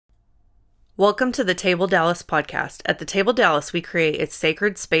Welcome to the Table Dallas podcast. At the Table Dallas, we create a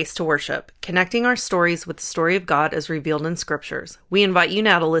sacred space to worship, connecting our stories with the story of God as revealed in scriptures. We invite you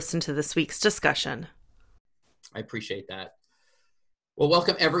now to listen to this week's discussion. I appreciate that. Well,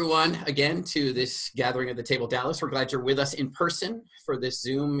 welcome everyone again to this gathering of the Table Dallas. We're glad you're with us in person for this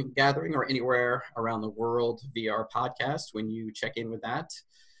Zoom gathering or anywhere around the world via our podcast when you check in with that.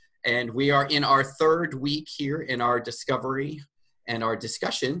 And we are in our third week here in our discovery and our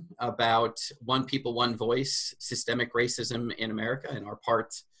discussion about One People, One Voice, systemic racism in America and our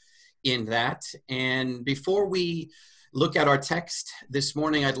part in that. And before we look at our text this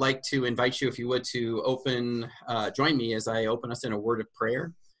morning, I'd like to invite you, if you would, to join me as I open us in a word of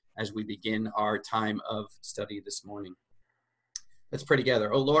prayer as we begin our time of study this morning. Let's pray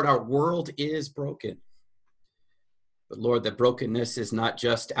together. Oh Lord, our world is broken. But Lord, the brokenness is not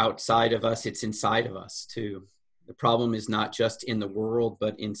just outside of us, it's inside of us too. The problem is not just in the world,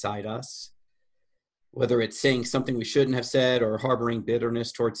 but inside us. Whether it's saying something we shouldn't have said or harboring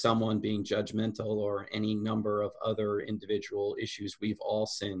bitterness towards someone, being judgmental, or any number of other individual issues, we've all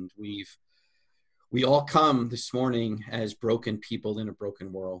sinned. We all come this morning as broken people in a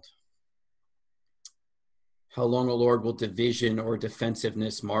broken world. How long, O Lord, will division or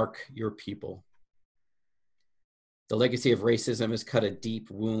defensiveness mark your people? The legacy of racism has cut a deep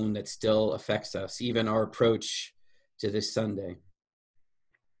wound that still affects us, even our approach to this Sunday.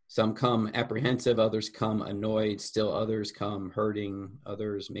 Some come apprehensive, others come annoyed, still others come hurting,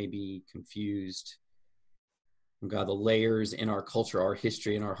 others may be confused. And God, the layers in our culture, our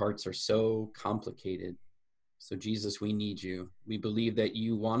history, and our hearts are so complicated. So Jesus, we need you. We believe that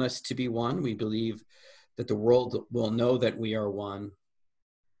you want us to be one. We believe that the world will know that we are one,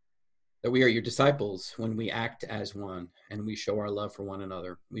 that we are your disciples when we act as one and we show our love for one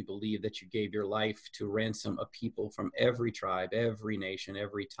another. We believe that you gave your life to ransom a people from every tribe, every nation,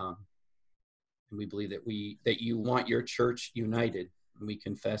 every tongue. And we believe that you want your church united. And we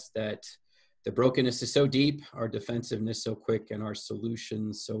confess that the brokenness is so deep, our defensiveness so quick, and our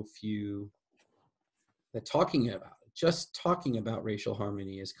solutions so few, that just talking about racial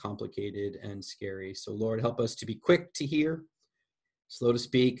harmony is complicated and scary. So Lord, help us to be quick to hear, slow to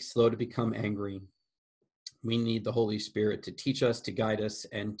speak, slow to become angry. We need the Holy Spirit to teach us, to guide us,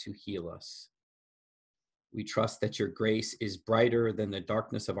 and to heal us. We trust that your grace is brighter than the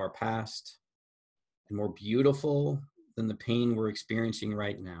darkness of our past and more beautiful than the pain we're experiencing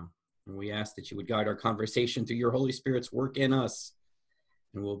right now. And we ask that you would guide our conversation through your Holy Spirit's work in us.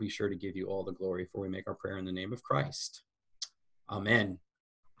 And we'll be sure to give you all the glory, for we make our prayer in the name of Christ. Amen.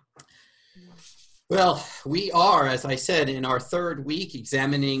 Well, we are, as I said, in our third week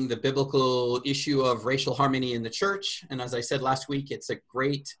examining the biblical issue of racial harmony in the church. And as I said last week, it's a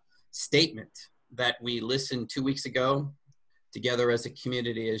great statement that we listened 2 weeks ago together as a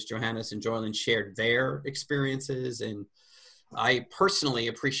community, as Johannes and Joylyn shared their experiences. And I personally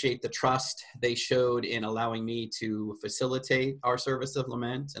appreciate the trust they showed in allowing me to facilitate our service of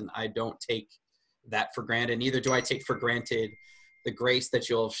lament. And I don't take that for granted. Neither do I take for granted the grace that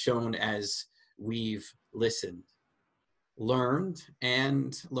you'll have shown as we've listened, learned,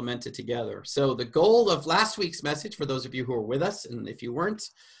 and lamented together. So the goal of last week's message, for those of you who are with us, and if you weren't,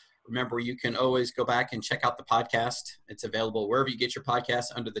 remember you can always go back and check out the podcast. It's available wherever you get your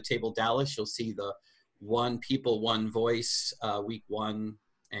podcasts under the Table Dallas. You'll see the One People, One Voice, week one,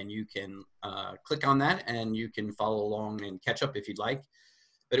 and you can click on that and you can follow along and catch up if you'd like.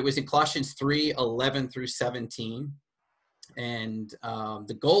 But it was in Colossians 3:11 through 17. And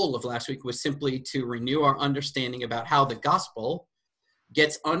the goal of last week was simply to renew our understanding about how the gospel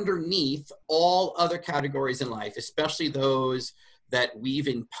gets underneath all other categories in life, especially those that we've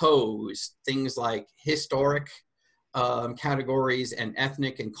imposed, things like historic categories and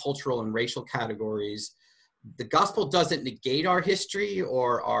ethnic and cultural and racial categories. The gospel doesn't negate our history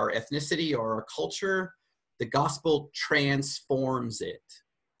or our ethnicity or our culture. The gospel transforms it.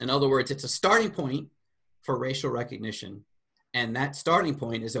 In other words, it's a starting point for racial recognition. And that starting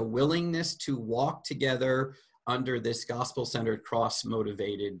point is a willingness to walk together under this gospel-centered,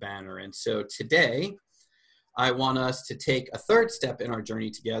 cross-motivated banner. And so today, I want us to take a third step in our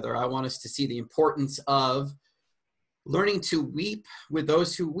journey together. I want us to see the importance of learning to weep with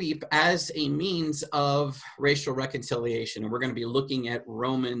those who weep as a means of racial reconciliation. And we're going to be looking at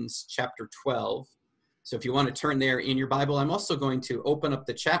Romans chapter 12. So if you want to turn there in your Bible, I'm also going to open up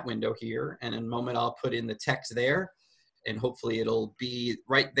the chat window here. And in a moment, I'll put in the text there. And hopefully it'll be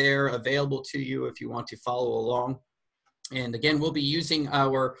right there available to you if you want to follow along. And again, we'll be using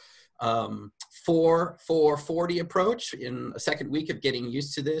our 4-4-40 approach in a second week of getting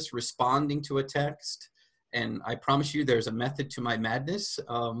used to this, responding to a text And I promise you there's a method to my madness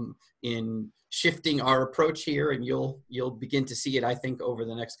in shifting our approach here, and you'll begin to see it, I think, over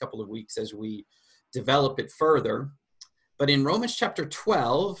the next couple of weeks as we develop it further. But in Romans chapter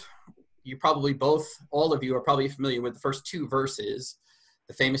 12, all of you are probably familiar with the first two verses,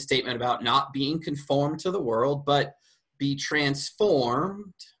 the famous statement about not being conformed to the world, but be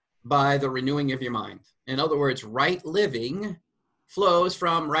transformed by the renewing of your mind. In other words, right living flows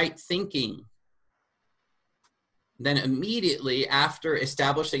from right thinking. Then immediately after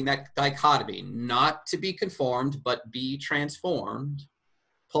establishing that dichotomy, not to be conformed, but be transformed,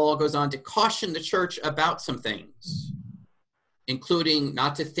 Paul goes on to caution the church about some things, including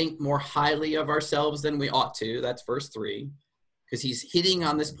not to think more highly of ourselves than we ought to. That's verse 3, because he's hitting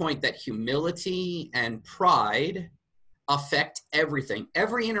on this point that humility and pride affect everything,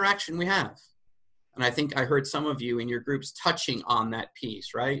 every interaction we have. And I think I heard some of you in your groups touching on that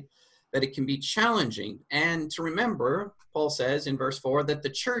piece, right? That it can be challenging. And to remember, Paul says in verse 4, that the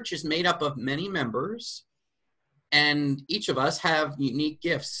church is made up of many members, and each of us have unique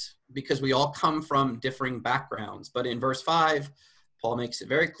gifts because we all come from differing backgrounds. But in verse 5, Paul makes it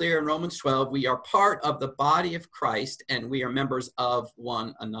very clear in Romans 12, we are part of the body of Christ and we are members of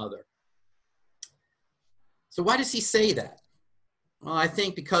one another. So why does he say that? Well, I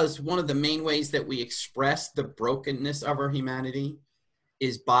think because one of the main ways that we express the brokenness of our humanity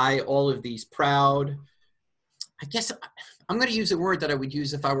is by all of these proud, I guess I'm going to use a word that I would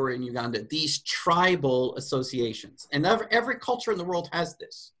use if I were in Uganda, these tribal associations. And every culture in the world has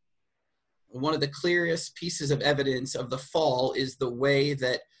this. One of the clearest pieces of evidence of the fall is the way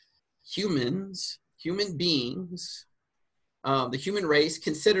that human beings, the human race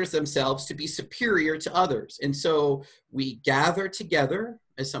considers themselves to be superior to others. And so we gather together,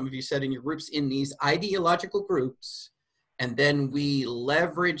 as some of you said in your groups, in these ideological groups, and then we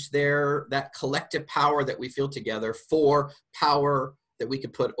leverage that collective power that we feel together for power that we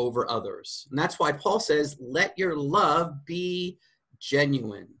could put over others. And that's why Paul says, let your love be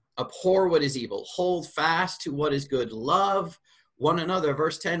genuine. Abhor what is evil. Hold fast to what is good. Love one another,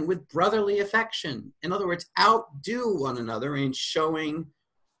 verse 10, with brotherly affection. In other words, outdo one another in showing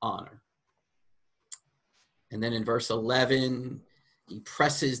honor. And then in verse 11, he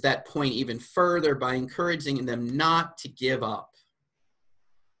presses that point even further by encouraging them not to give up.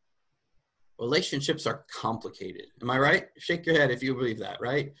 Relationships are complicated. Am I right? Shake your head if you believe that,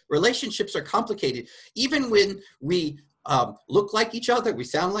 right? Relationships are complicated. Even when we look like each other, we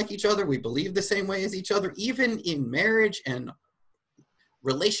sound like each other, we believe the same way as each other, even in marriage and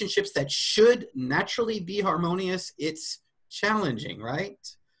relationships that should naturally be harmonious, it's challenging, right?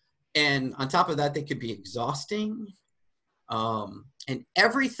 And on top of that, they could be exhausting. And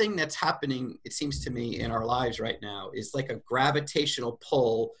everything that's happening, it seems to me, in our lives right now is like a gravitational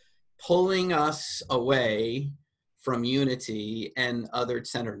pull, pulling us away from unity and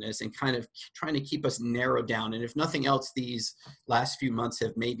other-centeredness and kind of trying to keep us narrowed down. And if nothing else, these last few months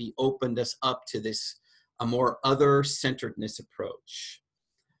have maybe opened us up to a more other-centeredness approach.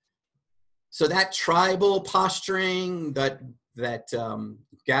 So that tribal posturing, that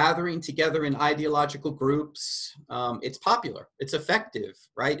gathering together in ideological groups, it's popular, it's effective,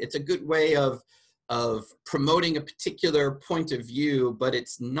 right? It's a good way of promoting a particular point of view, but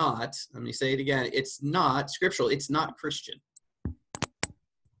it's not, let me say it again, it's not scriptural, it's not Christian.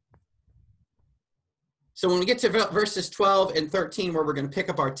 So when we get to verses 12 and 13, where we're going to pick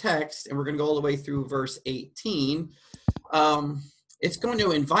up our text, and we're going to go all the way through verse 18, it's going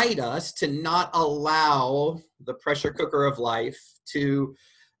to invite us to not allow the pressure cooker of life to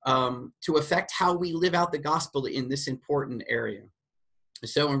affect how we live out the gospel in this important area.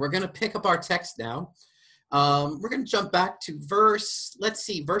 So when we're going to pick up our text now, we're going to jump back to verse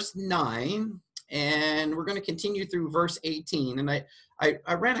 9, and we're going to continue through verse 18. And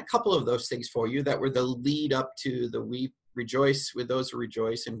I ran a couple of those things for you that were the lead up to the weep, rejoice with those who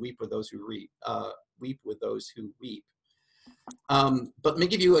rejoice, and weep with those who weep with those who weep. But let me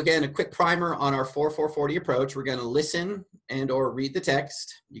give you again a quick primer on our 4-4-40 approach. We're going to listen and or read the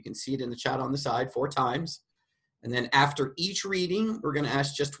text. You can see it in the chat on the side 4 times. And then after each reading, we're going to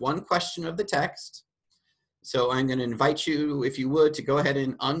ask just one question of the text. So I'm going to invite you, if you would, to go ahead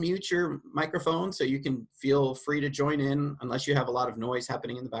and unmute your microphone so you can feel free to join in, unless you have a lot of noise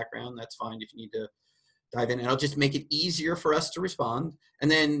happening in the background. That's fine if you need to dive in. And I'll just make it easier for us to respond.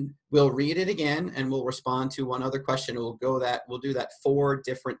 And then we'll read it again and we'll respond to one other question. We'll do that 4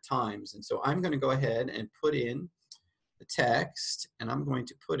 different times. And so I'm going to go ahead and put in the text, and I'm going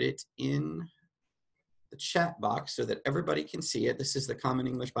to put it in the chat box so that everybody can see it. This is the Common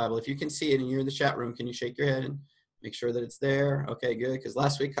English Bible. If you can see it and you're in the chat room, can you shake your head and Make sure that it's there. Okay, good. Because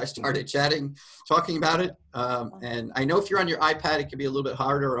last week I started talking about it. And I know if you're on your iPad, it can be a little bit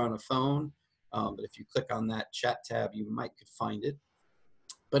harder on a phone. But if you click on that chat tab, you could find it.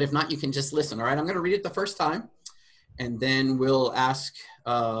 But if not, you can just listen. All right, I'm going to read it the first time, and then we'll ask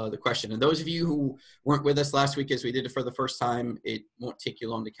the question. And those of you who weren't with us last week as we did it for the first time, it won't take you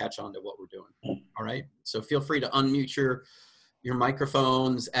long to catch on to what we're doing. All right, so feel free to unmute your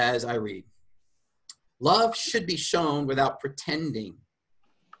microphones as I read. Love should be shown without pretending.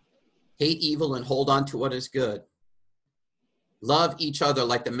 Hate evil and hold on to what is good. Love each other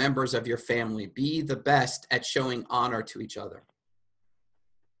like the members of your family. Be the best at showing honor to each other.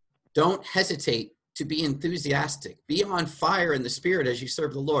 Don't hesitate to be enthusiastic. Be on fire in the spirit as you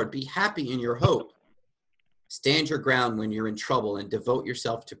serve the Lord. Be happy in your hope. Stand your ground when you're in trouble and devote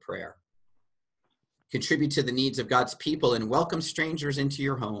yourself to prayer. Contribute to the needs of God's people and welcome strangers into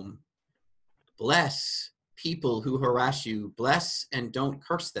your home. Bless people who harass you. Bless and don't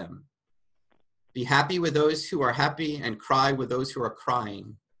curse them. Be happy with those who are happy and cry with those who are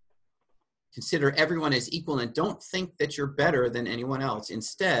crying. Consider everyone as equal and don't think that you're better than anyone else.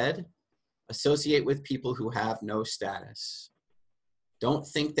 Instead, associate with people who have no status. Don't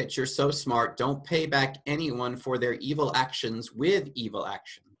think that you're so smart. Don't pay back anyone for their evil actions with evil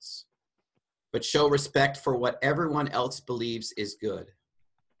actions, but show respect for what everyone else believes is good.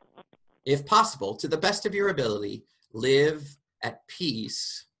 If possible, to the best of your ability, live at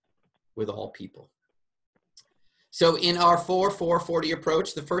peace with all people. So in our 4-4-40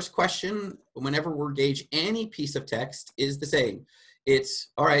 approach, the first question, whenever we engage any piece of text, is the same. It's,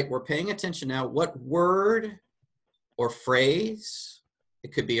 all right, we're paying attention now. What word or phrase,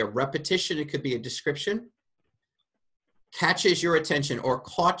 it could be a repetition, it could be a description, catches your attention or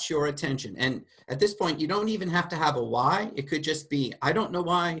caught your attention. And at this point, you don't even have to have a why. It could just be, I don't know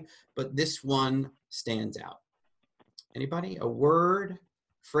why, but this one stands out. Anybody? A word,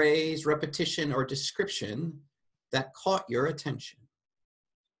 phrase, repetition, or description that caught your attention.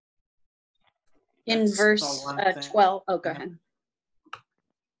 In verse 12, oh, go ahead.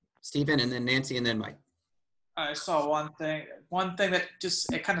 Stephen, and then Nancy, and then Mike. I saw one thing that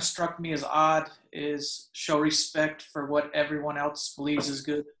just, it kind of struck me as odd is show respect for what everyone else believes is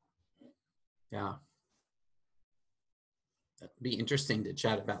good. Yeah. That'd be interesting to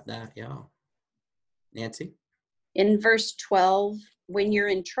chat about that. Yeah. Nancy? In verse 12, when you're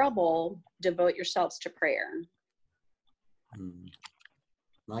in trouble, devote yourselves to prayer.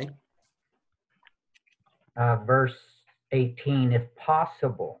 Mike? Verse 18, if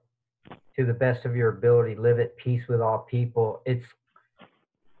possible, to the best of your ability, live at peace with all people.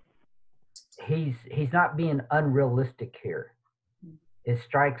 He's not being unrealistic here. It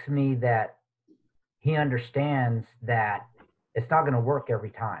strikes me that he understands that it's not going to work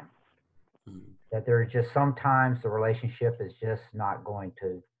every time. That there are just sometimes the relationship is just not going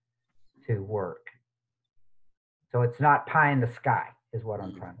to work. So it's not pie in the sky, is what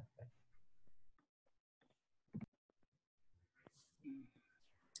I'm trying to say.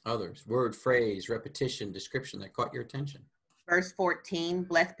 Others, word, phrase, repetition, description that caught your attention. Verse 14,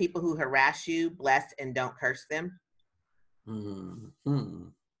 bless people who harass you, bless and don't curse them.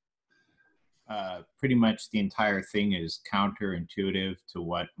 Pretty much the entire thing is counterintuitive to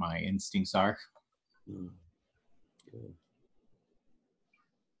what my instincts are. Good.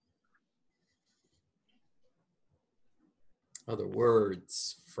 Other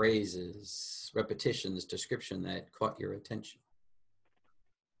words, phrases, repetitions, description that caught your attention.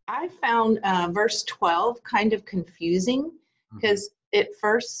 I found verse 12 kind of confusing because it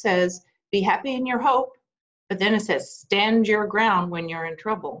first says, be happy in your hope, but then it says, stand your ground when you're in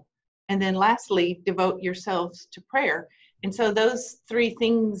trouble. And then lastly, devote yourselves to prayer. And so those three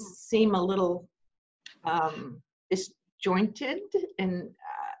things seem a little disjointed, and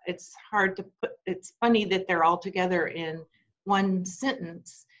it's hard to put, it's funny that they're all together in one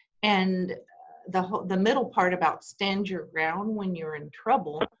sentence. And the middle part about stand your ground when you're in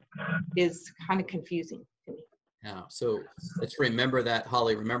trouble is kind of confusing to me. Yeah, so let's remember that,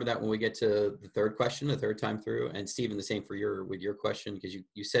 Holly, remember that when we get to the third question, the third time through, and Stephen, the same for with your question, because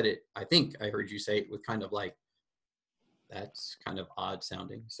you said it, I think I heard you say it with kind of like, that's kind of odd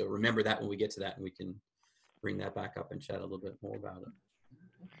sounding. So remember that when we get to that, and we can bring that back up and chat a little bit more about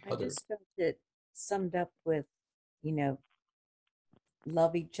it. I just felt it summed up with,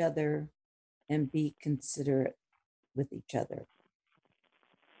 love each other and be considerate with each other.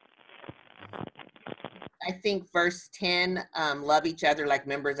 I think verse 10, love each other like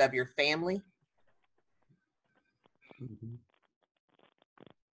members of your family.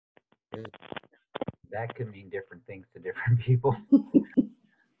 Good. That could mean different things to different people.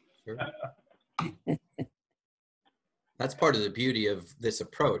 Sure. That's part of the beauty of this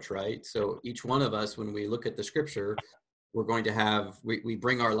approach, right? So each one of us, when we look at the scripture, we're going to have, we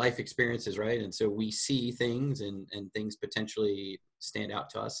bring our life experiences, right? And so we see things and things potentially stand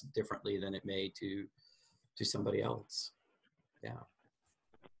out to us differently than it may to somebody else. Yeah.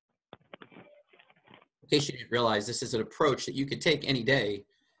 In case you didn't realize, this is an approach that you could take any day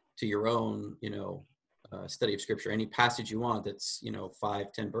to your own, study of scripture. Any passage you want that's,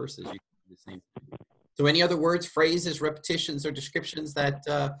 5-10 verses, you can do the same thing. So any other words, phrases, repetitions, or descriptions that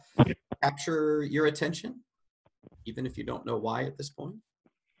capture your attention, even if you don't know why at this point?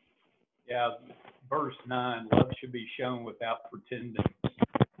 Yeah, verse 9, love should be shown without pretending.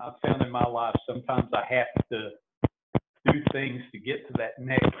 I've found in my life sometimes I have to do things to get to that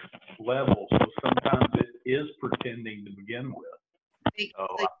next level. So sometimes it is pretending to begin with. So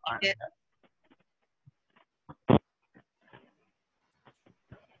I find that.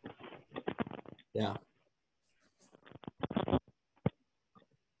 Yeah.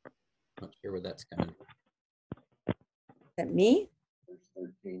 Not sure where that's coming from. Is that me?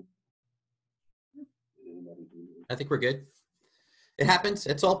 I think we're good. It happens.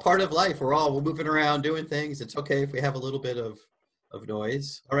 It's all part of life. We're moving around doing things. It's okay if we have a little bit of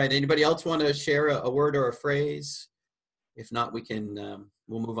noise. All right. Anybody else want to share a word or a phrase? If not, we can,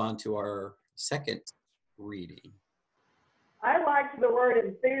 we'll move on to our second reading. I liked the word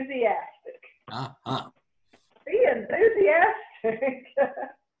enthusiastic. Be enthusiastic.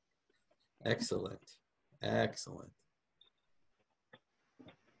 Excellent. Excellent.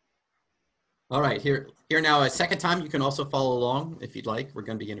 All right, here now, a second time. You can also follow along if you'd like. We're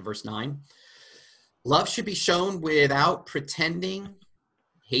going to begin in verse 9. Love should be shown without pretending.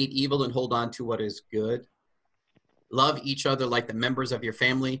 Hate evil and hold on to what is good. Love each other like the members of your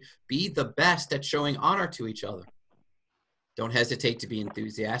family. Be the best at showing honor to each other. Don't hesitate to be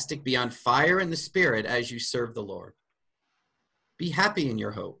enthusiastic. Be on fire in the Spirit as you serve the Lord. Be happy in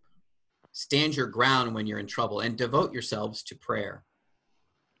your hope. Stand your ground when you're in trouble and devote yourselves to prayer.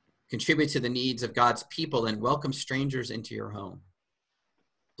 Contribute to the needs of God's people and welcome strangers into your home.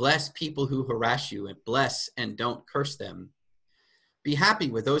 Bless people who harass you and bless and don't curse them. Be happy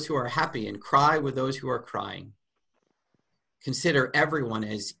with those who are happy and cry with those who are crying. Consider everyone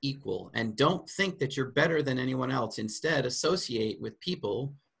as equal and don't think that you're better than anyone else. Instead, associate with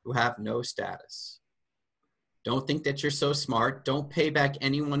people who have no status. Don't think that you're so smart. Don't pay back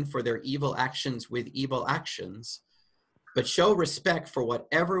anyone for their evil actions with evil actions, but show respect for what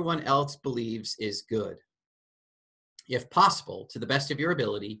everyone else believes is good. If possible, to the best of your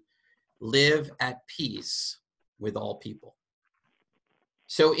ability, live at peace with all people.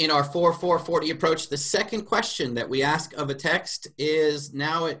 So in our 4-4-40 approach, the second question that we ask of a text is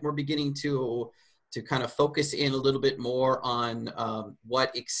we're beginning to kind of focus in a little bit more on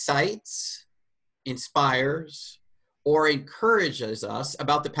what excites, inspires, or encourages us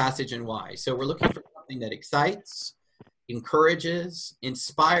about the passage and why. So we're looking for something that excites, encourages,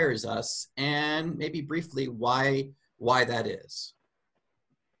 inspires us, and maybe briefly why that is.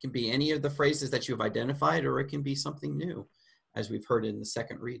 It can be any of the phrases that you've identified, or it can be something new, as we've heard in the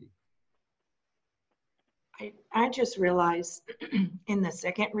second reading. I just realized in the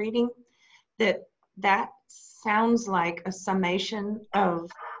second reading that sounds like a summation of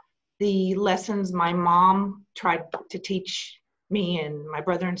the lessons my mom tried to teach me and my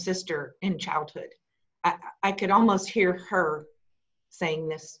brother and sister in childhood. I could almost hear her saying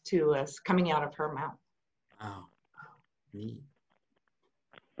this to us, coming out of her mouth. Wow. Neat.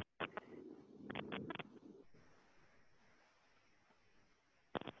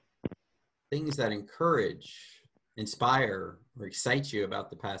 Things that encourage, inspire, or excite you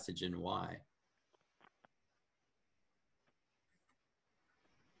about the passage and why.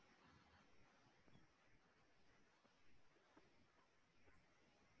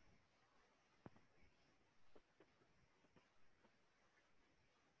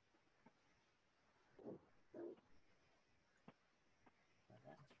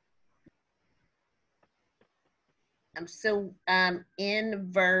 So in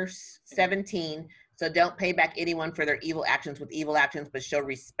verse 17, so don't pay back anyone for their evil actions with evil actions, but show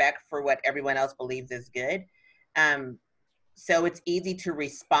respect for what everyone else believes is good. So it's easy to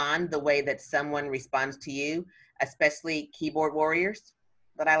respond the way that someone responds to you, especially keyboard warriors,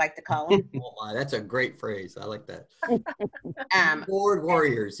 that I like to call them. Oh, wow, that's a great phrase. I like that. Keyboard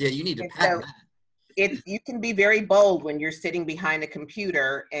warriors. Yeah, you need to patent that. You can be very bold when you're sitting behind a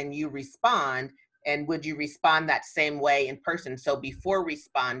computer and you respond. And would you respond that same way in person? So before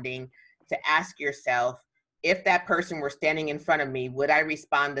responding, to ask yourself, if that person were standing in front of me, would I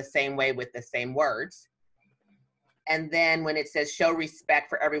respond the same way with the same words? And then when it says show respect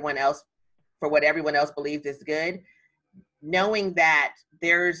for everyone else, for what everyone else believes is good, knowing that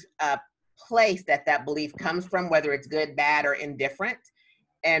there's a place that that belief comes from, whether it's good, bad, or indifferent,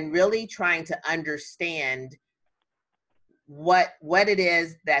 and really trying to understand what it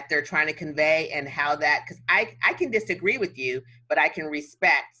is that they're trying to convey and how that, because I can disagree with you, but I can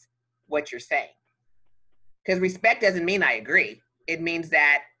respect what you're saying. Because respect doesn't mean I agree. It means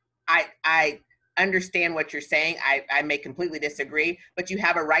that I understand what you're saying. I may completely disagree, but you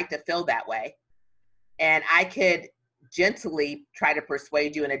have a right to feel that way. And I could gently try to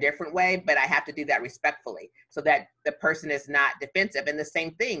persuade you in a different way, but I have to do that respectfully so that the person is not defensive. And the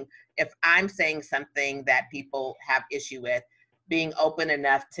same thing, if I'm saying something that people have issue with, being open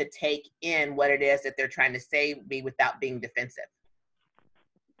enough to take in what it is that they're trying to say me without being defensive.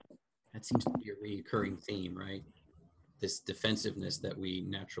 That seems to be a recurring theme, right? This defensiveness that we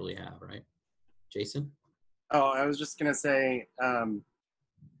naturally have, right? Jason? Oh, I was just gonna say,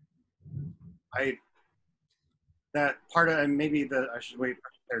 that part of, and maybe I should wait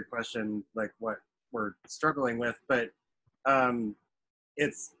for the third question, like what we're struggling with, but I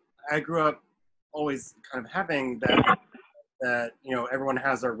grew up always kind of having that, you know, everyone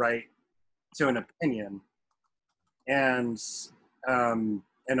has a right to an opinion and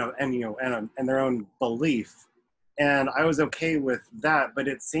their own belief. And I was okay with that, but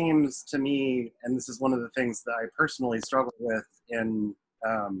it seems to me, and this is one of the things that I personally struggle with in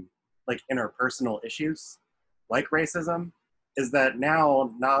like interpersonal issues, like racism, is that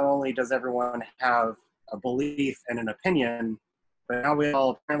now not only does everyone have a belief and an opinion, but now we all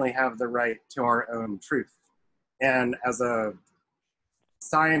apparently have the right to our own truth. And as a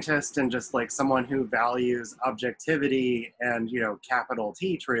scientist and just like someone who values objectivity and, you know, capital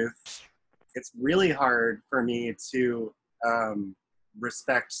T truth, it's really hard for me to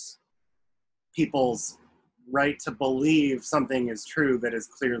respect people's right to believe something is true that is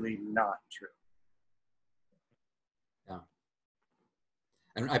clearly not true. Yeah.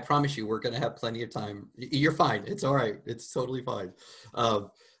 And I promise you, we're going to have plenty of time. You're fine. It's all right. It's totally fine.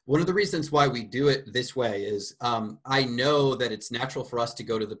 One of the reasons why we do it this way is I know that it's natural for us to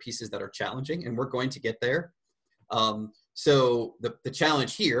go to the pieces that are challenging, and we're going to get there. So the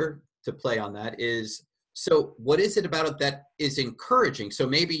challenge here to play on that is, so what is it about it that is encouraging? So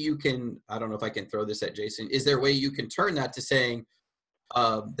maybe you can, I don't know if I can throw this at Jason. Is there a way you can turn that to saying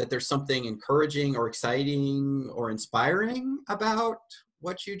that there's something encouraging or exciting or inspiring about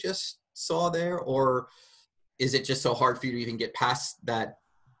what you just saw there? Or is it just so hard for you to even get past that,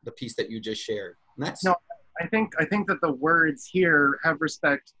 the piece that you just shared? And that's no. I think that the words here have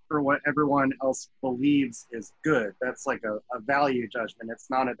respect for what everyone else believes is good. That's like a value judgment. It's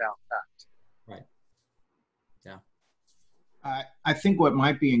not about fact. Right. Yeah. I think what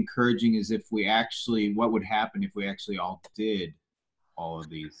might be encouraging is what would happen if we actually all did all of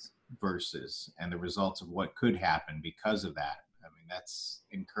these verses and the results of what could happen because of that. I mean, that's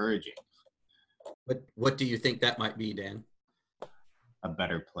encouraging. But what do you think that might be, Dan? A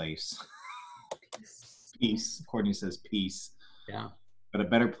better place. Peace. Courtney says peace. Yeah. But a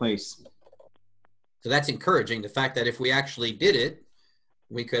better place. So that's encouraging. The fact that if we actually did it,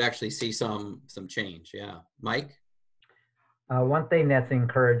 we could actually see some change. Yeah. Mike? One thing that's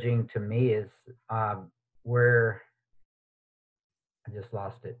encouraging to me is where, I just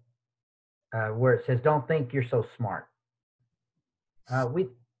lost it, where it says, don't think you're so smart.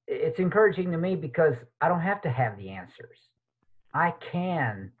 It's encouraging to me because I don't have to have the answers. I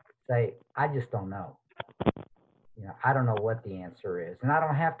can say, I just don't know. You know, I don't know what the answer is. And I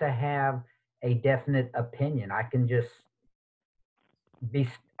don't have to have a definite opinion. I can just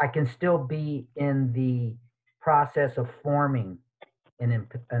I can still be in the process of forming an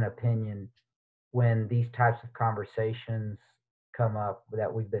opinion when these types of conversations come up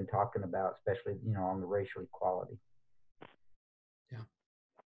that we've been talking about, especially, you know, on the racial equality. Yeah.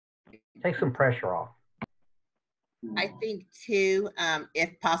 Take some pressure off. I think too,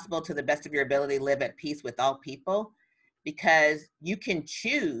 if possible, to the best of your ability, live at peace with all people, because you can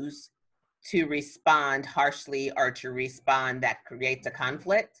choose to respond harshly or to respond that creates a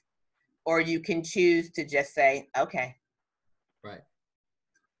conflict, or you can choose to just say, okay. Right.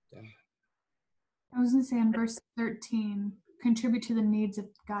 Yeah. I was going to say in verse 13, contribute to the needs of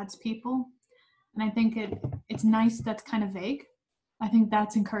God's people. And I think it's nice that's kind of vague. I think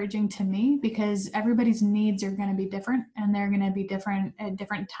that's encouraging to me because everybody's needs are going to be different and they're going to be different at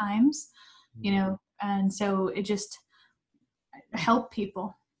different times, you know, and so it just help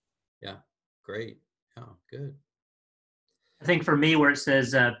people. Yeah. Great. Oh, good. I think for me, where it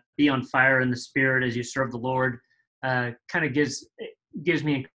says, be on fire in the spirit as you serve the Lord, kind of gives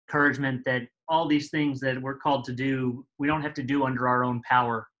me encouragement that all these things that we're called to do, we don't have to do under our own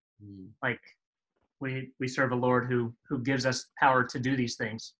power. Like we serve a Lord who gives us power to do these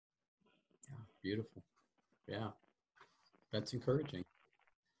things. Beautiful. Yeah, that's encouraging.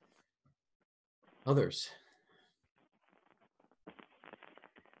 Others?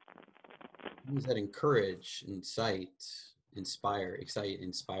 How does that encourage, inspire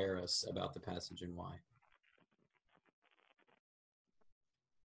us about the passage, and why?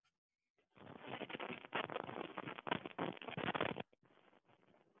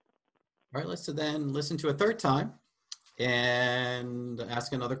 All right, let's then listen to a third time and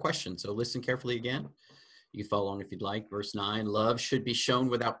ask another question. So listen carefully again. You can follow along if you'd like. Verse 9, love should be shown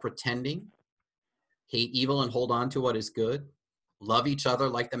without pretending. Hate evil and hold on to what is good. Love each other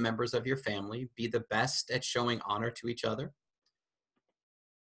like the members of your family. Be the best at showing honor to each other.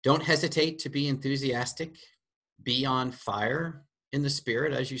 Don't hesitate to be enthusiastic. Be on fire in the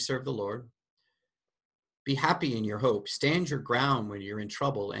Spirit as you serve the Lord. Be happy in your hope. Stand your ground when you're in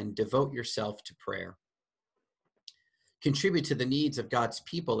trouble and devote yourself to prayer. Contribute to the needs of God's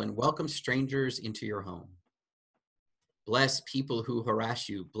people and welcome strangers into your home. Bless people who harass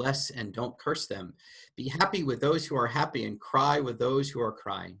you. Bless and don't curse them. Be happy with those who are happy and cry with those who are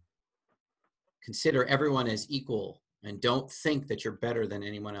crying. Consider everyone as equal and don't think that you're better than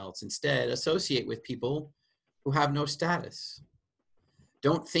anyone else. Instead, associate with people who have no status.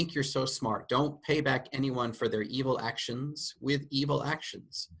 Don't think you're so smart. Don't pay back anyone for their evil actions with evil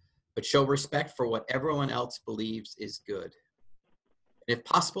actions, but show respect for what everyone else believes is good. And if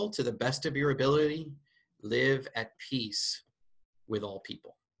possible, to the best of your ability, live at peace with all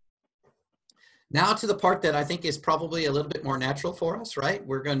people. Now to the part that I think is probably a little bit more natural for us, right?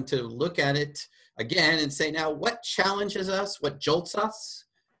 We're going to look at it again and say, now, what challenges us? What jolts us?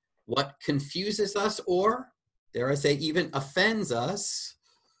 What confuses us? Or, dare I say, even offends us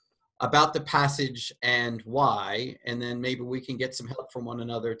about the passage and why? And then maybe we can get some help from one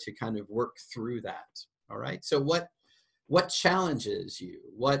another to kind of work through that. All right. So what challenges you?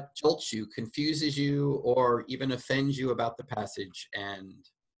 What jolts you, confuses you, or even offends you about the passage, and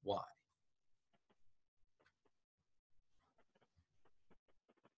why?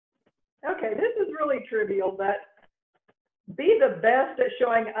 Okay, this is really trivial, but be the best at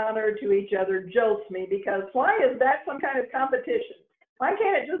showing honor to each other jolts me, because why is that some kind of competition? Why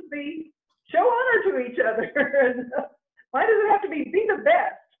can't it just be show honor to each other? Why does it have to be the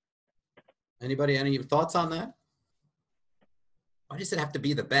best? Anybody, any thoughts on that? Why does it have to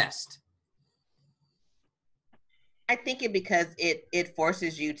be the best? I think because it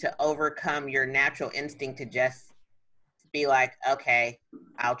forces you to overcome your natural instinct to just be like, okay,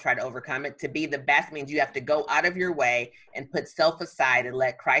 I'll try to overcome it. To be the best means you have to go out of your way and put self aside and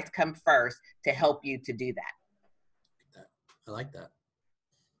let Christ come first to help you to do that. I like that.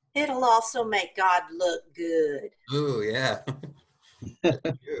 It'll also make God look good. Oh, yeah.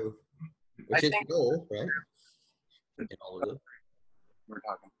 That's true. Which is the goal, right? In all of it. We're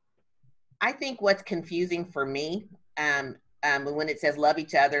talking. I think what's confusing for me when it says love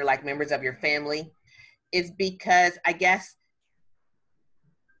each other like members of your family is because I guess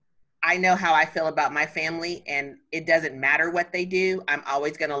I know how I feel about my family, and it doesn't matter what they do. I'm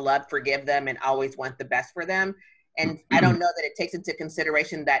always going to love, forgive them, and always want the best for them. And I don't know that it takes into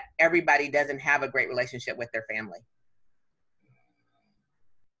consideration that everybody doesn't have a great relationship with their family.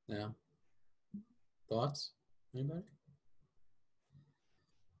 Yeah. Thoughts? Anybody?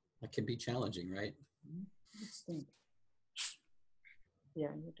 That can be challenging, right? Let's think. Yeah,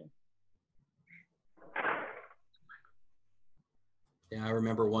 you do. Yeah, I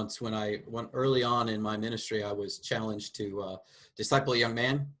remember once when early on in my ministry, I was challenged to disciple a young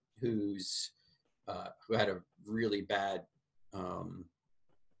man who had a really bad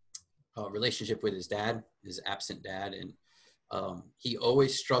relationship with his dad, his absent dad, and he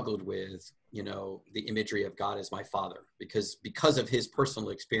always struggled with, the imagery of God as my father, because of his personal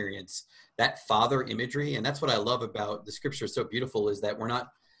experience, that father imagery. And that's what I love about the scripture, so beautiful, is that we're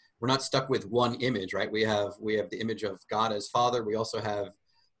not stuck with one image, right? We have the image of God as father. We also have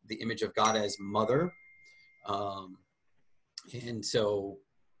the image of God as mother. And so,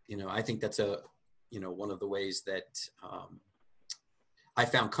 I think that's one of the ways that I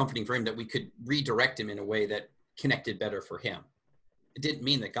found comforting for him, that we could redirect him in a way that connected better for him. It didn't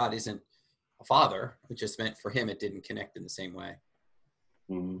mean that God isn't a father. It just meant for him, it didn't connect in the same way.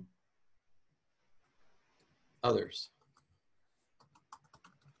 Mm-hmm. Others?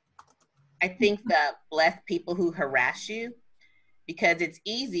 I think the bless people who harass you, because it's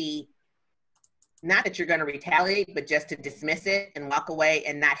easy, not that you're going to retaliate, but just to dismiss it and walk away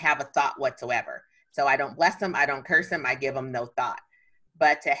and not have a thought whatsoever. So I don't bless them, I don't curse them, I give them no thought.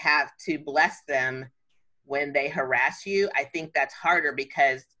 But to have to bless them when they harass you, I think that's harder,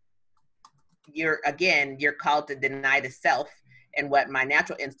 because you're called to deny the self. And what my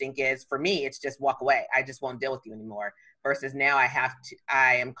natural instinct is, for me, it's just walk away. I just won't deal with you anymore. Versus now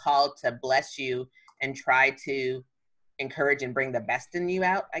I am called to bless you and try to encourage and bring the best in you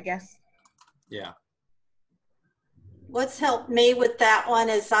out, I guess. Yeah. What's helped me with that one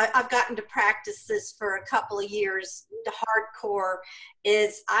is I've gotten to practice this for a couple of years, the hardcore,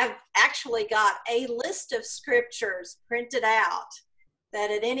 is I've actually got a list of scriptures printed out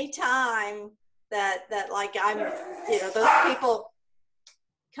that at any time that like I'm, those people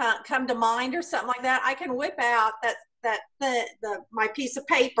come to mind or something like that, I can whip out my piece of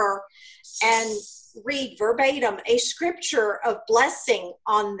paper and read verbatim a scripture of blessing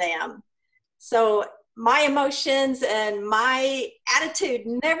on them. So my emotions and my attitude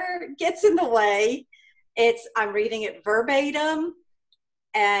never gets in the way. I'm reading it verbatim,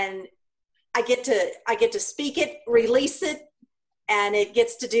 and I get to speak it, release it, and it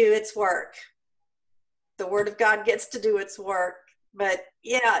gets to do its work. The Word of God gets to do its work. But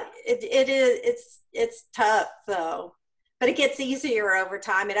yeah, it's tough though, but it gets easier over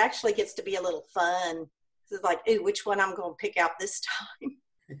time. It actually gets to be a little fun. It's like, ooh, which one I'm going to pick out this time.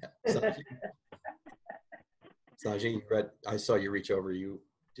 Yeah. Sajid, I saw you reach over.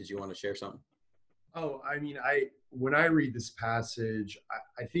 Did you want to share something? Oh, I mean, when I read this passage,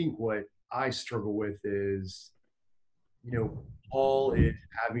 I think what I struggle with is, Paul is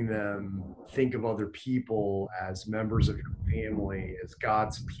having them think of other people as members of your family, as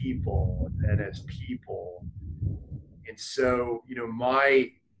God's people, and as people. And so, my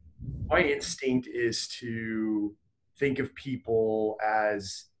instinct is to think of people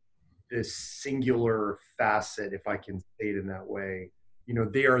as this singular facet, if I can say it in that way.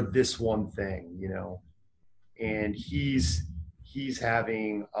 They are this one thing, and he's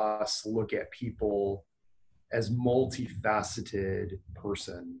having us look at people as multifaceted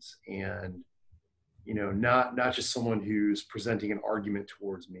persons, and not just someone who's presenting an argument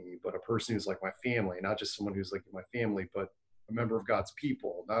towards me, but a person who's like my family, not just someone who's like my family, but a member of God's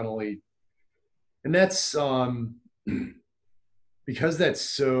people. Not only, and that's because that's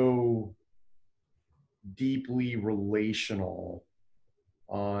so deeply relational,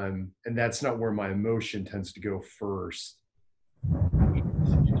 and that's not where my emotion tends to go first.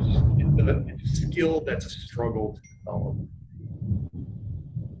 It's a skill that's a struggle to develop.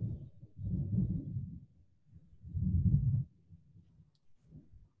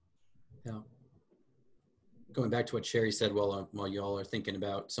 Yeah. Going back to what Sherry said while you all are thinking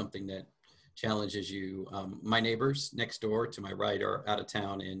about something that challenges you, my neighbors next door to my right are out of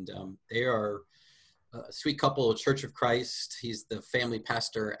town, and they are a sweet couple, Church of Christ. He's the family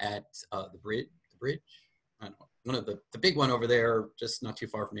pastor at the Bridge. I don't know, one of the big one over there, just not too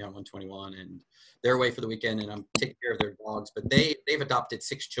far from me on 121, and they're away for the weekend, and I'm taking care of their dogs. But they've adopted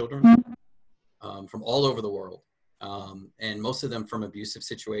 6 children from all over the world, and most of them from abusive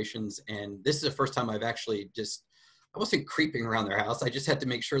situations. And this is the first time I've actually I wasn't creeping around their house. I just had to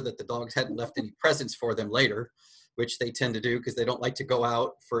make sure that the dogs hadn't left any presents for them later, which they tend to do because they don't like to go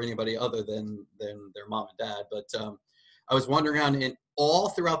out for anybody other than their mom and dad. But I was wandering around, and all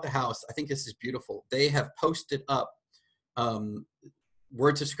throughout the house, I think this is beautiful, they have posted up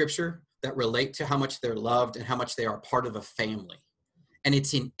words of scripture that relate to how much they're loved and how much they are part of a family. And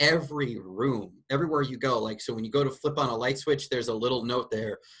it's in every room, everywhere you go. Like, so when you go to flip on a light switch, there's a little note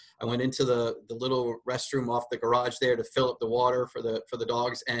there. I went into the little restroom off the garage there to fill up the water for the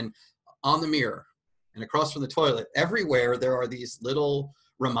dogs, and on the mirror and across from the toilet, everywhere there are these little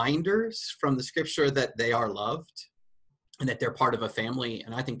reminders from the scripture that they are loved and that they're part of a family.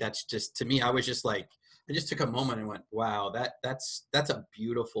 And I think that's just, to me, I was just like, I just took a moment and went, wow, that's a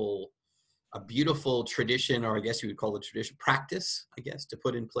beautiful tradition, or I guess you would call it tradition, practice, I guess, to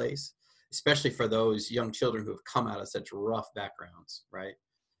put in place, especially for those young children who have come out of such rough backgrounds, right?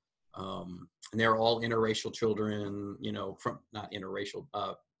 And they're all interracial children, from not interracial,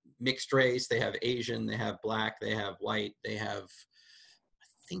 mixed race. They have Asian, they have Black, they have white, they have, I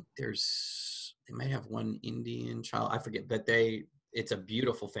think they might have one Indian child, I forget, but it's a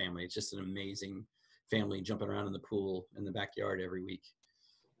beautiful family. It's just an amazing family jumping around in the pool in the backyard every week.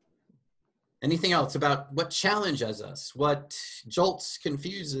 Anything else about what challenges us, what jolts,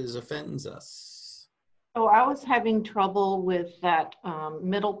 confuses, offends us? Oh, I was having trouble with that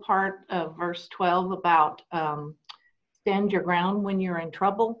middle part of verse 12 about stand your ground when you're in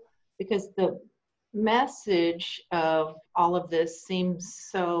trouble, because the message of all of this seems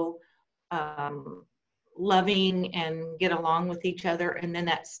so loving and get along with each other, and then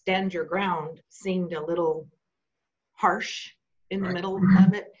that stand your ground seemed a little harsh in the middle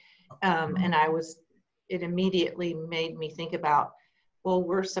of it. And it immediately made me think about well,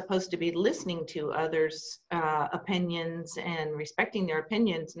 we're supposed to be listening to others' opinions and respecting their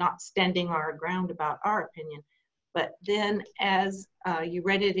opinions, not standing our ground about our opinion. But then as you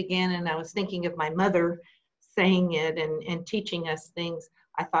read it again, and I was thinking of my mother saying it and teaching us things,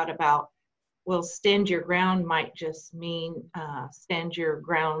 I thought about, well, stand your ground might just mean stand your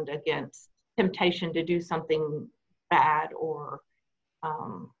ground against temptation to do something bad, or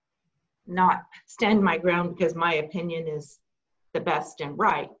not stand my ground because my opinion is the best and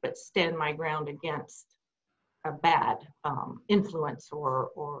right, but stand my ground against a bad influence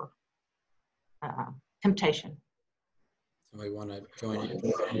or temptation. Somebody want to join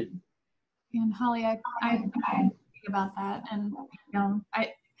in? And Holly, I think about that, and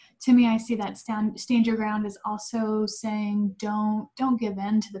to me, I see that stand your ground is also saying don't give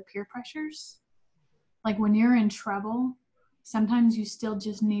in to the peer pressures. Like when you're in trouble, sometimes you still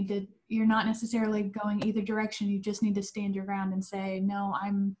just need to. You're not necessarily going either direction. You just need to stand your ground and say, no,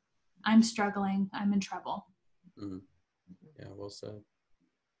 I'm struggling. I'm in trouble. Mm-hmm. Yeah, well said.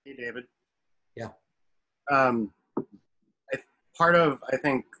 Hey, David. Yeah. Part of, I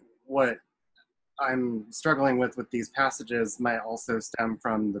think, what I'm struggling with these passages might also stem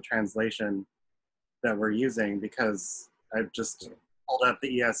from the translation that we're using, because I've just pulled up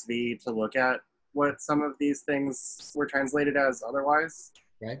the ESV to look at what some of these things were translated as otherwise.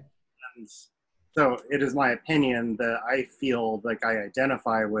 Right. And so it is my opinion that I feel like I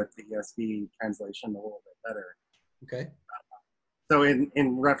identify with the ESV translation a little bit better. Okay. So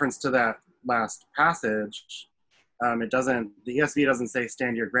in reference to that last passage, the ESV doesn't say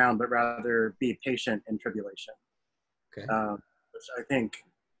stand your ground, but rather be patient in tribulation. Okay. Which I think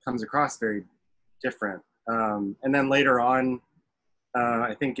comes across very different. And then later on,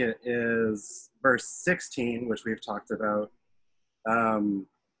 I think it is verse 16, which we've talked about.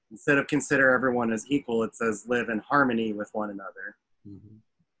 Instead of consider everyone as equal, it says live in harmony with one another.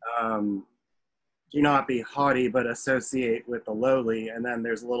 Mm-hmm. Do not be haughty, but associate with the lowly. And then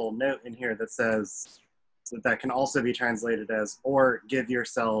there's a little note in here that says that can also be translated as, or give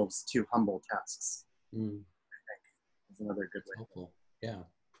yourselves to humble tasks. I think is another good way. Helpful. Yeah.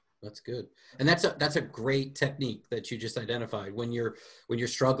 That's good. And that's a great technique that you just identified. When you're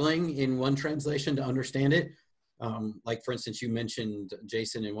struggling in one translation to understand it, like for instance, you mentioned,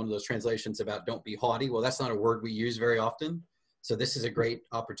 Jason, in one of those translations about don't be haughty. Well, that's not a word we use very often. So this is a great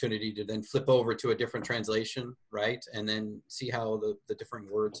opportunity to then flip over to a different translation, right? And then see how the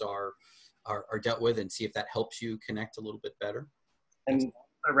different words are dealt with, and see if that helps you connect a little bit better. And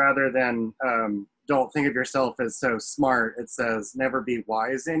rather than don't think of yourself as so smart, it says never be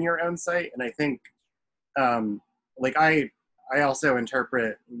wise in your own sight. And I think like I also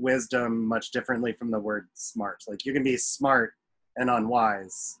interpret wisdom much differently from the word smart. Like you can be smart and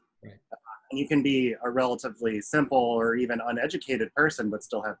unwise. Right. And you can be a relatively simple or even uneducated person, but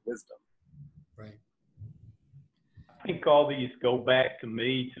still have wisdom. Right. I think all these go back to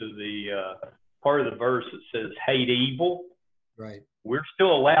me to the part of the verse that says hate evil. Right. We're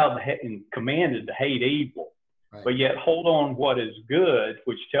still allowed and commanded to hate evil, right. But yet hold on what is good,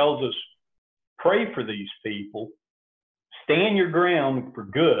 which tells us pray for these people, stand your ground for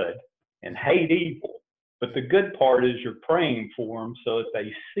good, and hate evil. But the good part is you're praying for them so that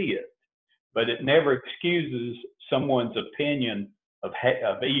they see it. But it never excuses someone's opinion of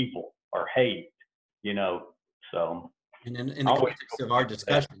evil or hate, so. And in the context of our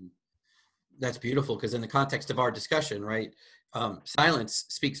discussion, that's beautiful, because in the context of our discussion, right, silence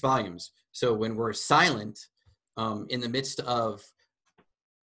speaks volumes. So when we're silent in the midst of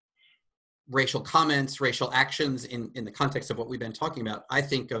racial comments, racial actions in the context of what we've been talking about, I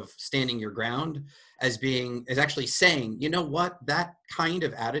think of standing your ground as actually saying, you know what, that kind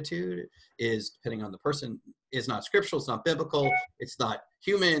of attitude is, depending on the person, is not scriptural, it's not biblical, it's not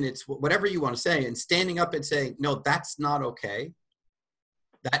human, it's whatever you want to say, and standing up and saying, no, that's not okay.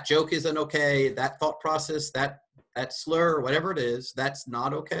 That joke isn't okay. That thought process, that slur, whatever it is, that's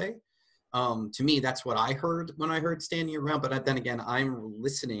not okay. To me, that's what I heard when I heard standing your ground. But then again, I'm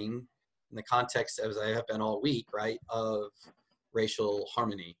listening in the context, as I have been all week, right, of racial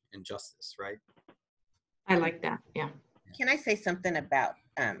harmony and justice, right? I like that, yeah. Can I say something about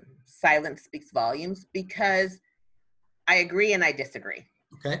silence speaks volumes? Because I agree and I disagree.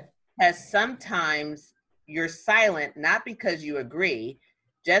 Okay. Because sometimes you're silent, not because you agree,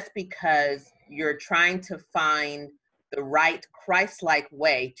 just because you're trying to find the right Christ-like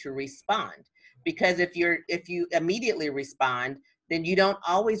way to respond. Because if you immediately respond, then you don't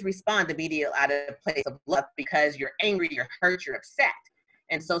always respond immediately out of a place of love, because you're angry, you're hurt, you're upset.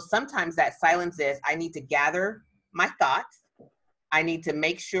 And so sometimes that silence is, I need to gather my thoughts. I need to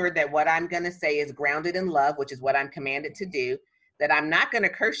make sure that what I'm going to say is grounded in love, which is what I'm commanded to do. that I'm not going to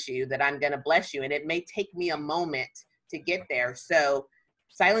curse you, that I'm going to bless you. And it may take me a moment to get there. So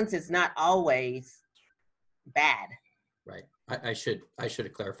silence is not always bad. Right. I should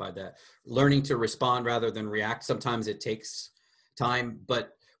have clarified that. Learning to respond rather than react. Sometimes it takes time,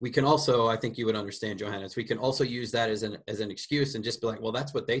 but we can also, I think you would understand, Johannes, we can also use that as an excuse and just be like, well,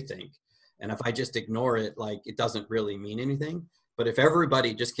 that's what they think. And if I just ignore it, like, it doesn't really mean anything. But if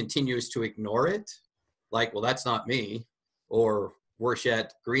everybody just continues to ignore it, like, well, that's not me, or worse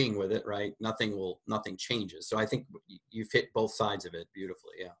yet, agreeing with it, right? Nothing changes. So I think you've hit both sides of it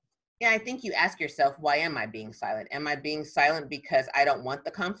beautifully. Yeah. Yeah, I think you ask yourself, why am I being silent? Am I being silent because I don't want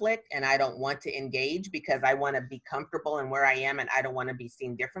the conflict and I don't want to engage because I want to be comfortable in where I am and I don't want to be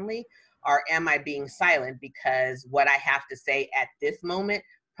seen differently? Or am I being silent because what I have to say at this moment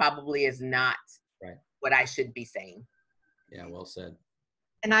probably is not what I should be saying? Yeah, well said.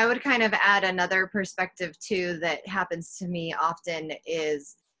 And I would kind of add another perspective too that happens to me often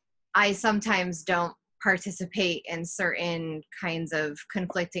is I sometimes don't participate in certain kinds of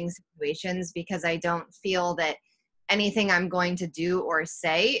conflicting situations because I don't feel that anything I'm going to do or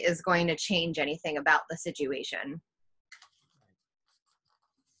say is going to change anything about the situation.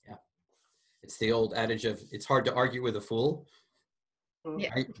 Yeah. It's the old adage of it's hard to argue with a fool.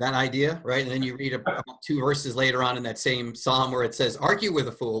 Yeah. Right? That idea, right? And then you read about 2 verses later on in that same psalm where it says, argue with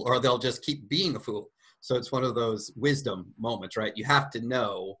a fool or they'll just keep being a fool. So it's one of those wisdom moments, right? You have to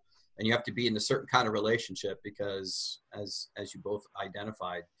know, and you have to be in a certain kind of relationship because as you both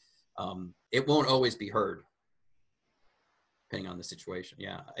identified, it won't always be heard depending on the situation.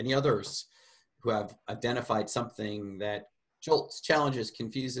 Yeah. Any others who have identified something that jolts, challenges,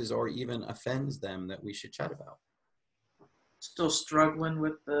 confuses, or even offends them that we should chat about? Still struggling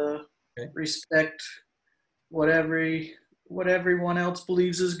with the respect what everyone else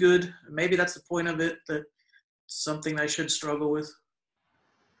believes is good. Maybe that's the point of it, that something I should struggle with.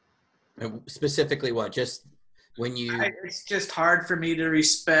 And specifically what? Just when you... It's just hard for me to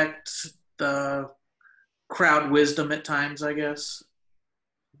respect the crowd wisdom at times, I guess.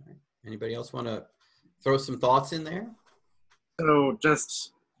 Anybody else want to throw some thoughts in there? So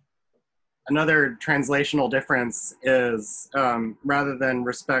just another translational difference is rather than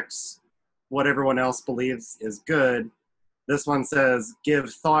respects what everyone else believes is good, this one says,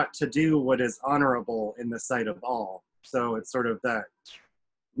 give thought to do what is honorable in the sight of all. So it's sort of that,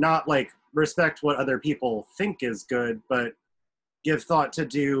 not like respect what other people think is good, but give thought to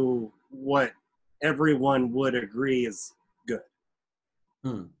do what everyone would agree is good.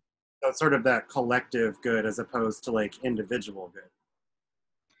 So it's sort of that collective good as opposed to like individual good.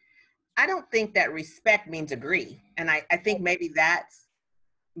 I don't think that respect means agree. And I think maybe that's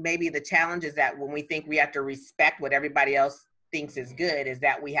the challenge, is that when we think we have to respect what everybody else thinks is good, is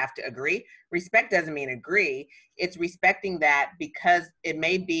that we have to agree. Respect doesn't mean agree. It's respecting that because it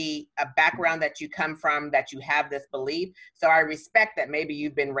may be a background that you come from, that you have this belief. So I respect that maybe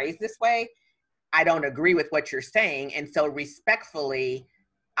you've been raised this way. I don't agree with what you're saying. And so respectfully,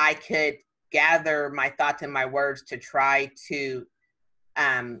 I could gather my thoughts and my words to try to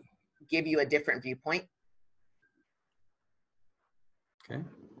give you a different viewpoint. Okay,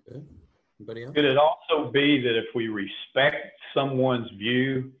 good. Anybody else? Could it also be that if we respect someone's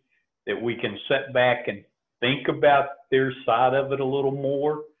view, that we can sit back and think about their side of it a little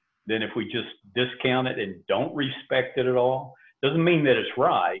more than if we just discount it and don't respect it at all? Doesn't mean that it's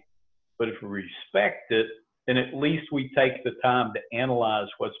right, but if we respect it, then at least we take the time to analyze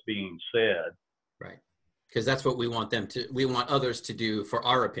what's being said. Right. Because that's what we want we want others to do for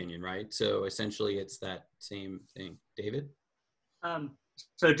our opinion, right? So essentially it's that same thing. David?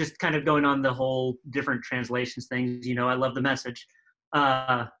 So just kind of going on the whole different translations things, I love the Message.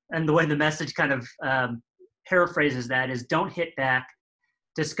 And the way the Message kind of paraphrases that is, don't hit back,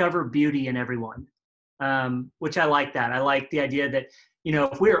 discover beauty in everyone, which I like that. I like the idea that,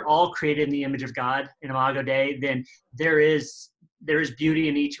 if we're all created in the image of God in Imago Dei, then there is beauty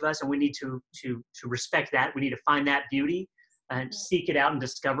in each of us, and we need to respect that. We need to find that beauty and seek it out and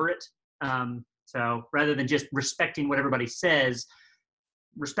discover it. So rather than just respecting what everybody says,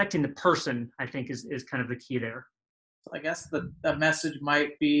 respecting the person, I think, is kind of the key there. I guess the Message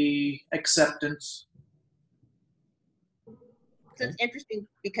might be acceptance. So it's interesting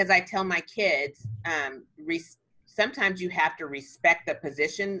because I tell my kids, sometimes you have to respect the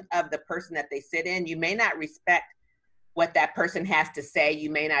position of the person that they sit in. You may not respect what that person has to say. You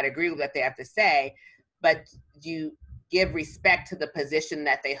may not agree with what they have to say, but you give respect to the position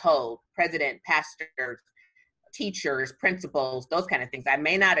that they hold. President, pastors, teachers, principals, those kind of things. I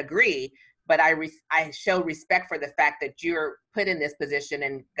may not agree, but I show respect for the fact that you're put in this position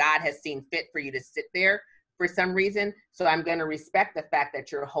and God has seen fit for you to sit there for some reason. So I'm going to respect the fact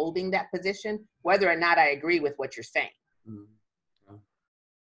that you're holding that position, whether or not I agree with what you're saying. Mm-hmm.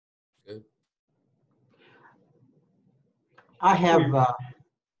 Good. I have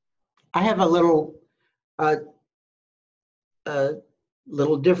a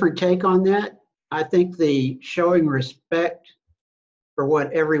little different take on that. I think the showing respect for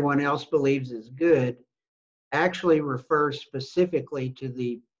what everyone else believes is good actually refers specifically to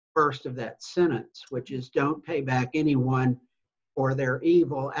the first of that sentence, which is don't pay back anyone for their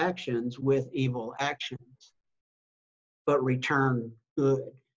evil actions with evil actions, but return good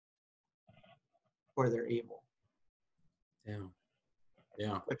for their evil. Yeah.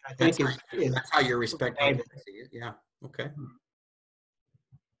 Yeah. Which I think that's how you respect others. Yeah. Okay.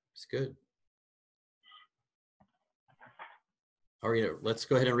 It's good. All right, let's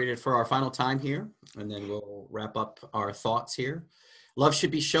go ahead and read it for our final time here, and then we'll wrap up our thoughts here. Love should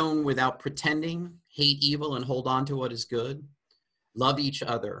be shown without pretending, hate evil, and hold on to what is good. Love each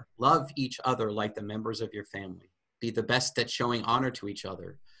other. Love each other like the members of your family. Be the best at showing honor to each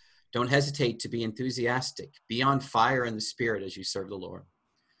other. Don't hesitate to be enthusiastic. Be on fire in the spirit as you serve the Lord.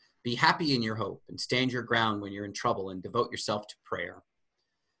 Be happy in your hope and stand your ground when you're in trouble, and devote yourself to prayer.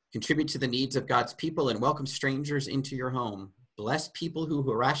 Contribute to the needs of God's people and welcome strangers into your home. Bless people who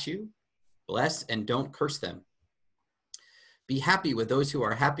harass you. Bless and don't curse them. Be happy with those who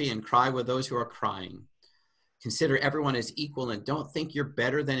are happy and cry with those who are crying. Consider everyone as equal and don't think you're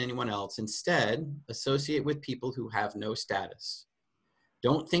better than anyone else. Instead, associate with people who have no status.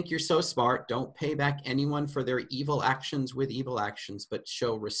 Don't think you're so smart. Don't pay back anyone for their evil actions with evil actions, but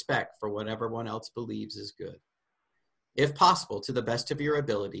show respect for what everyone else believes is good. If possible, to the best of your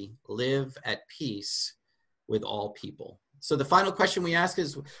ability, live at peace with all people. So the final question we ask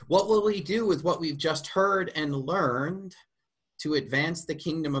is, what will we do with what we've just heard and learned to advance the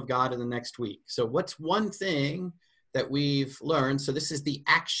kingdom of God in the next week? So what's one thing that we've learned? So this is the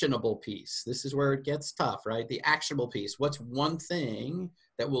actionable piece. This is where it gets tough, right? The actionable piece. What's one thing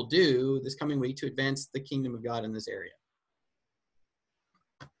that we'll do this coming week to advance the kingdom of God in this area?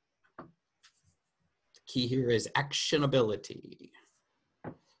 The key here is actionability.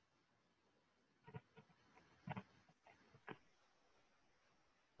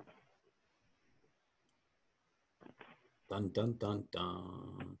 Dun, dun, dun,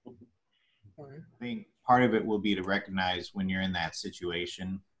 dun. I think part of it will be to recognize when you're in that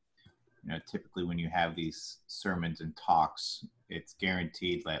situation. You know, typically when you have these sermons and talks, it's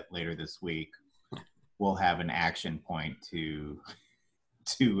guaranteed that later this week we'll have an action point to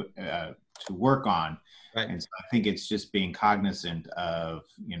work on. Right. And so I think it's just being cognizant of,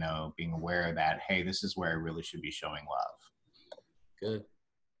 you know, being aware that, hey, this is where I really should be showing love. Good.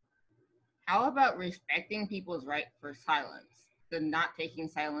 How about respecting people's right for silence? So not taking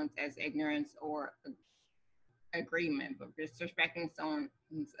silence as ignorance or agreement, but just respecting someone's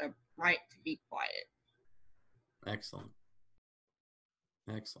right to be quiet. Excellent.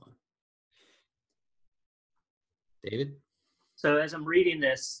 Excellent. David? So as I'm reading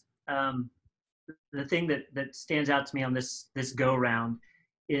this, the thing that stands out to me on this go round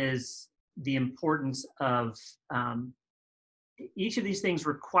is the importance of each of these things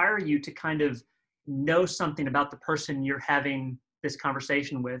require you to kind of know something about the person you're having this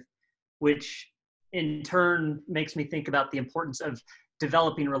conversation with, which in turn makes me think about the importance of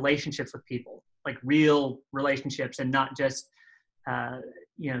developing relationships with people, like real relationships, and not just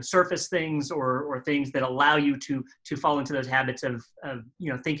surface things or things that allow you to fall into those habits of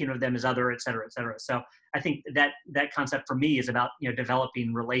thinking of them as other, et cetera, et cetera. So I think that concept for me is about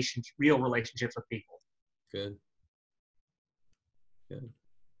developing real relationships with people. Good. Good.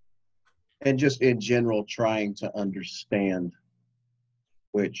 And just in general, trying to understand,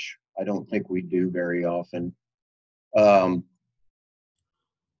 which I don't think we do very often.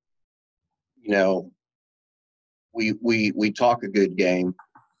 We talk a good game.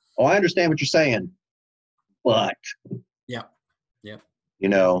 Oh, I understand what you're saying, but yeah,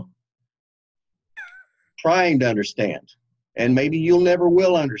 trying to understand, and maybe you'll never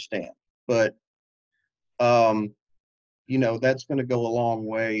will understand, but that's going to go a long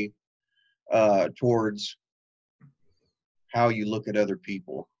way towards how you look at other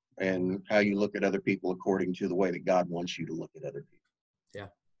people and how you look at other people according to the way that God wants you to look at other people. Yeah,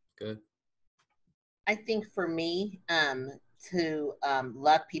 good. I think for me, to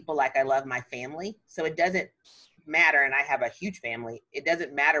love people like I love my family. So it doesn't matter, and I have a huge family. It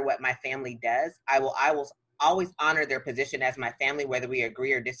doesn't matter what my family does. I will always honor their position as my family, whether we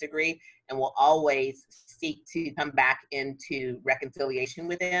agree or disagree, and will always seek to come back into reconciliation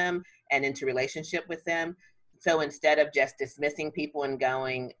with them and into relationship with them. So instead of just dismissing people and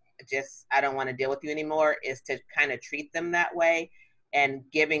going, I don't want to deal with you anymore, is to kind of treat them that way and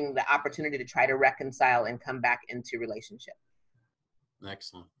giving the opportunity to try to reconcile and come back into relationship.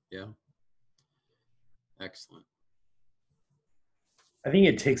 Excellent. Yeah. Excellent. I think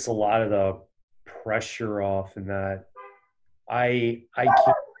it takes a lot of the pressure off, in that I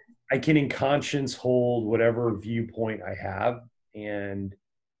can in conscience hold whatever viewpoint I have and,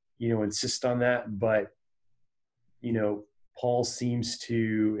 insist on that. But, Paul seems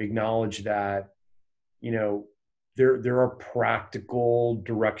to acknowledge that, there are practical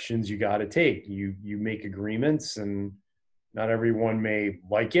directions you got to take. You make agreements, and not everyone may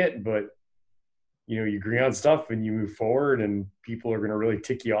like it, but you agree on stuff and you move forward, and people are going to really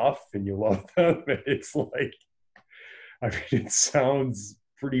tick you off and you love them. It's like, it sounds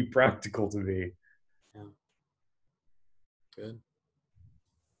pretty practical to me. Yeah. Good.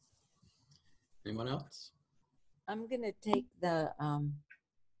 Anyone else? I'm going to take the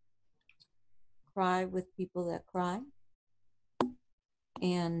cry with people that cry.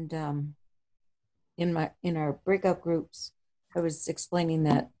 And in our breakout groups, I was explaining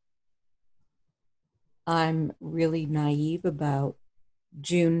that I'm really naive about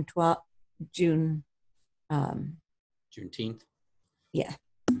Juneteenth. Yeah,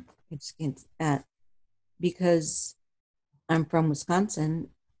 it's because I'm from Wisconsin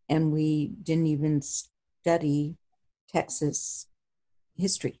and we didn't even study Texas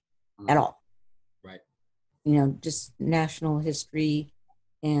history at all. Right. Just national history,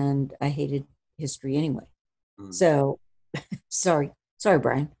 and I hated history anyway. Mm. So, sorry,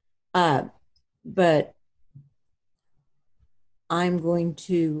 Brian. But I'm going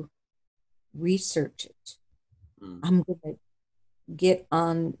to research it. Mm. I'm going to get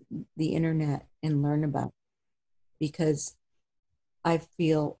on the internet and learn about it, because I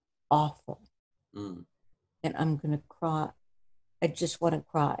feel awful. Mm. And I'm going to cry. I just want to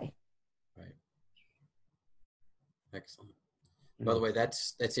cry. Right. Excellent. By the way,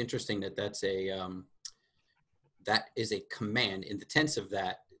 that's interesting that is a command. In the tense of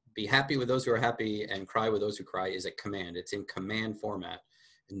that, be happy with those who are happy and cry with those who cry is a command. It's in command format.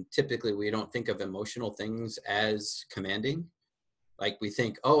 And typically we don't think of emotional things as commanding. Like we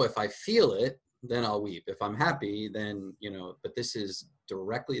think, oh, if I feel it, then I'll weep. If I'm happy, then, but this is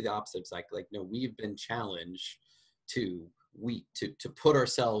directly the opposite. It's like, no, we've been challenged to weep, to put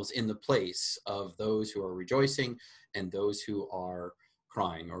ourselves in the place of those who are rejoicing and those who are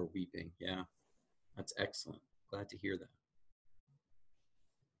crying or weeping. Yeah, that's excellent. Glad to hear that.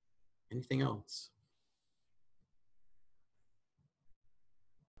 Anything else?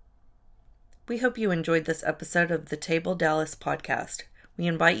 We hope you enjoyed this episode of the Table Dallas podcast. We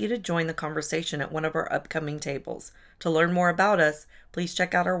invite you to join the conversation at one of our upcoming tables. To learn more about us, please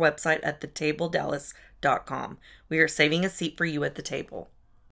check out our website at thetabledallas.com. We are saving a seat for you at the table.